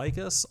can like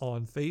us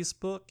on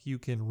Facebook. You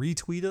can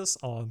retweet us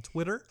on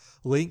Twitter.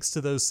 Links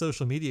to those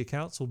social media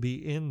accounts will be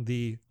in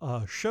the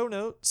show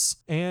notes.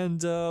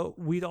 And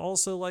we'd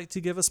also like to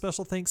give a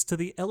special thanks to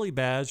the Ellie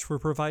Badge for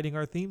providing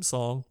our theme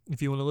song.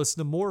 If you want to listen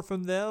to more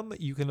from them,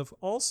 you can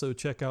also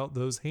check out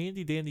those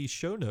handy dandy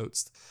show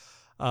notes.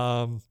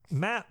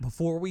 Matt,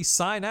 before we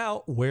sign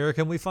out, where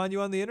can we find you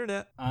on the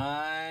internet?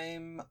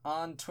 I'm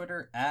on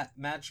Twitter at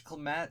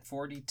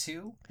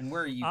MagicalMatt42. And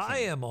where are you? I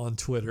am on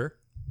Twitter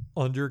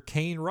under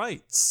Kane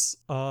Writes.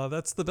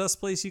 That's the best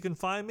place you can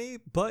find me,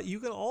 but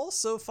you can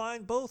also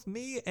find both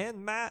me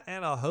and Matt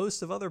and a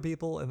host of other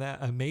people in that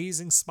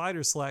amazing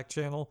Spider Slack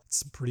channel. It's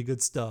some pretty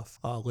good stuff.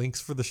 Links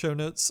for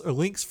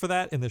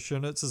that in the show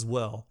notes as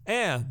well.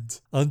 And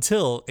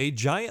until a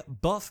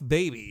giant buff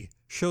baby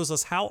shows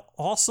us how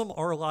awesome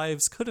our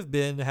lives could have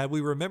been had we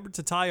remembered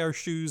to tie our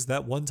shoes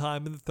that one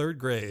time in the 3rd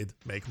grade,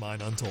 make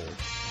mine untold.